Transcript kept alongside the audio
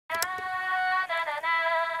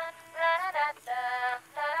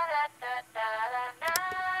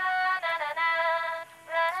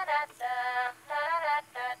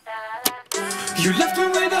You left me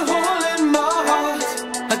with a hole in my heart.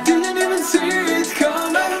 I didn't even see it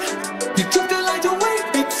coming. You took the light away,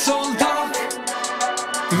 it's all dark.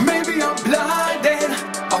 Maybe I'm blinded.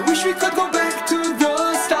 I wish we could go back to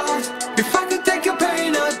the start. If I could take your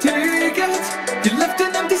pain, I'd take it. You left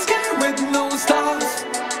an empty sky with no stars.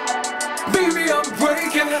 Baby, I'm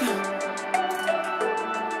breaking.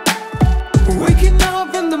 Waking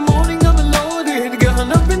up in the morning, I'm loaded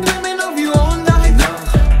gun. I've been dreaming of you all night.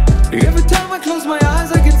 Every time I close my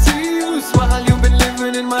eyes, I can see you smile. You've been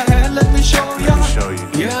living in my head, let me show you.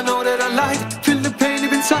 Yeah, I know that I lied. Feel the pain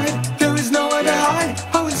deep inside. There is nowhere to hide.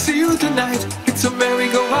 I will see you tonight. It's a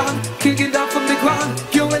merry-go-round. Kick it up from the ground.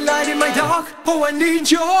 You're a light in my dark. Oh, I need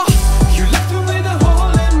you. You left me with a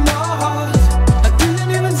hole in my heart. I didn't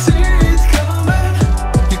even see it coming.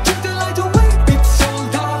 You took the light away. It's all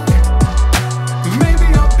dark. Maybe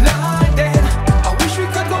I'm blinded. I wish we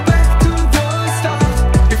could go back to the start.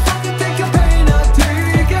 If I could take your pain, I'd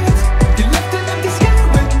take it. You left an empty sky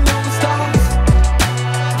with no stars.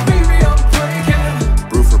 Baby, I'm breaking.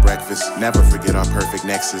 Brew for breakfast, never forget our perfect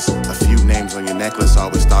nexus. A few names on your necklace,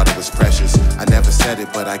 always thought it was precious. I never said it,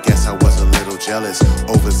 but I guess I was a little jealous.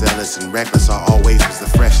 Overzealous and reckless, I always was the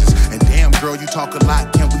freshest. And damn girl, you talk a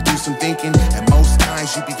lot, can we do some thinking? And most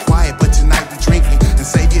times you be quiet, but tonight we drinking. And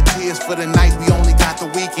save your tears for the night, we only got the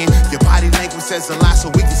weekend. Your body language says a lot, so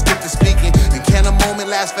we can skip the speaking. And can a moment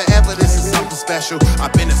last forever? This is something special.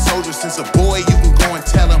 I've been a soldier since a boy, you can go and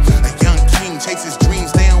tell him. A young king chases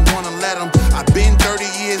dreams, they don't wanna let him. I've been 30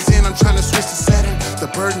 years in, I'm trying to switch the setting. The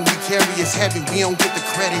burden we carry is heavy, we don't get the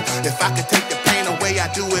credit. If I could take the pain away,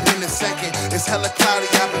 I'd do it in a second. It's hella cloudy,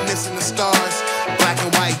 I've been missing the stars. Black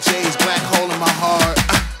and white J's, black hole in my heart.